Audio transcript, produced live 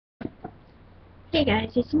Hey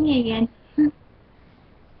guys, it's me again.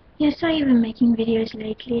 Yes, I've been making videos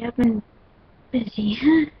lately. I've been busy.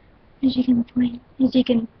 As you can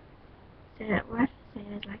say that what? Say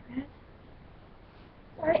it like that.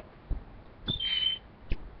 Sorry.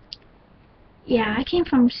 Yeah, I came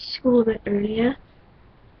from school a bit earlier.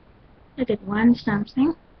 I did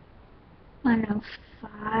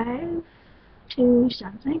 1:05 to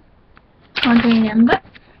something. Can't remember.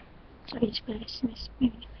 So this place missed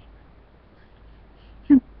me.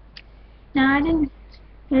 No, I didn't.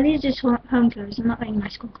 No, these are just home clothes. I'm not wearing my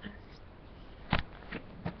school clothes.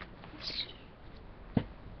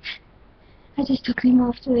 I just took them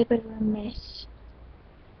off to a bit of a mess.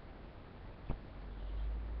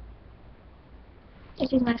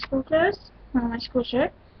 This is my school clothes, my school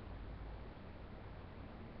shirt.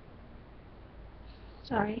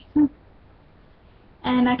 Sorry.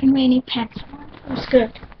 And I can wear any pants I want or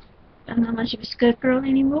skirt. I'm not much of a skirt girl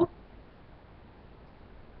anymore.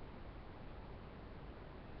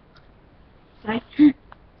 Sorry.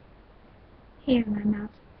 Hair in my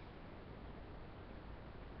mouth.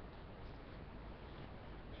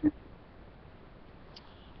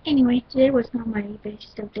 Anyway, today was not my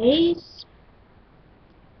best of days.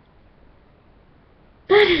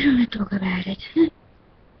 But I don't want to talk about it.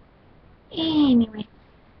 Anyway.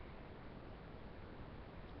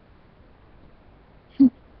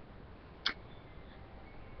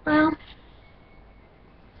 Well, I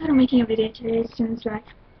started making a video today since like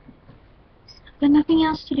I've got nothing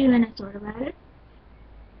else to do and I thought about it.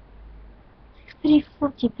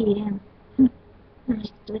 3:40 p.m. I'm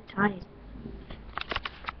just a bit tired.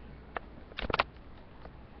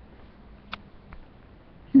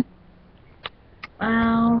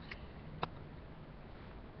 Well,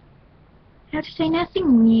 I have to say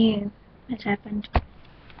nothing new has happened.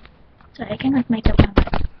 So I cannot make up my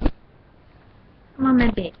mind. I'm on my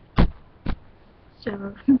bed.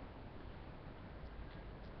 So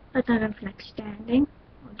I don't feel like standing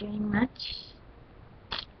or doing much.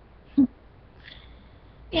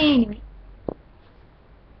 Anyway.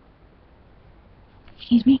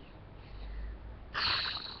 Excuse me.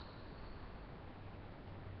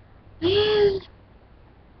 Well,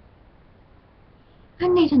 I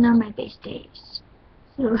need to know my best days.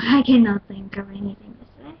 So I cannot think of anything to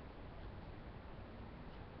say.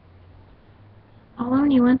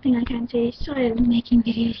 Only one thing I can say is sorry I've been making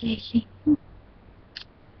videos lately.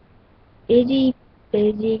 Busy,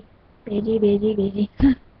 busy, busy, busy, busy.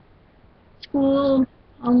 School,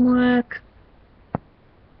 homework,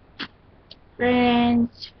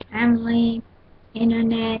 friends, family,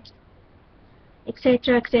 internet,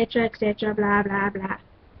 etc, etc, etc, blah, blah, blah.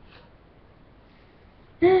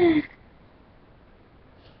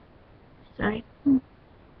 Sorry.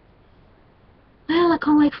 Well, I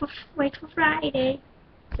can't wait for Friday.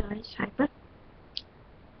 Sorry, it's hyper.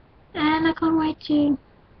 And I can't wait to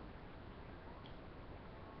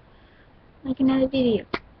make another video.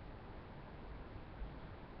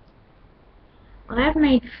 Well, I've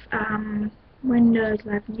made Windows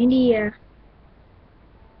Live Media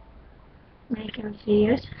makeup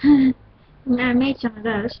videos. I made some of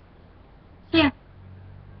those. So yeah.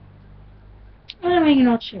 I'm gonna make an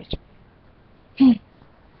old shirt.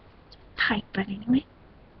 Tight, but anyway.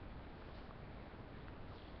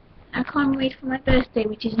 I can't wait for my birthday,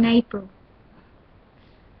 which is in April.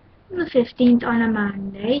 The 15th on a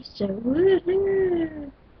Monday, so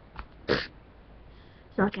woohoo!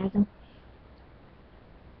 Sarcasm.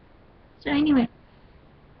 So anyway,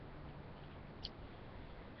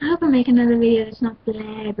 I hope I make another video that's not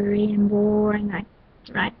blabbery and boring, like,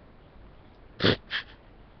 right?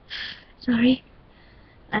 Sorry.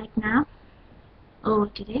 Like now, or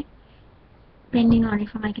today, depending on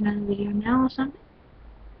if I make another video now or something.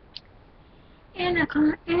 And I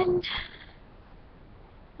can't end.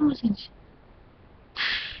 What was it?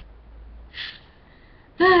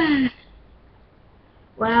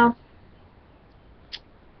 Well,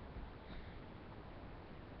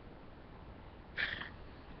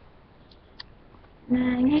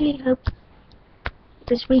 I really hope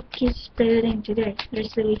this week is better than today. The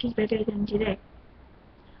rest of the week is better than today.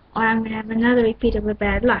 Or I'm going to have another repeat of a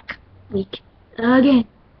bad luck week. Again.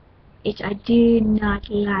 Which I do not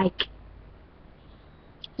like.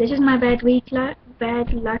 This is my bad luck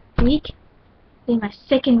week. This is my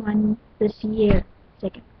second one this year.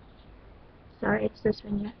 Second. Sorry, it's this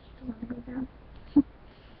one here. I want to go down.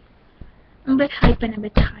 I'm a bit hype and a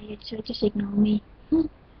bit tired, so just ignore me. Well,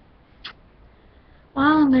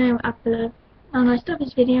 I'm going to stop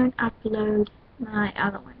this video and upload my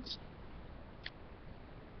other ones.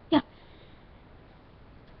 Yeah.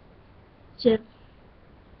 So,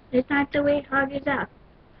 let's not the way hog is up.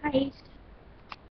 Bye.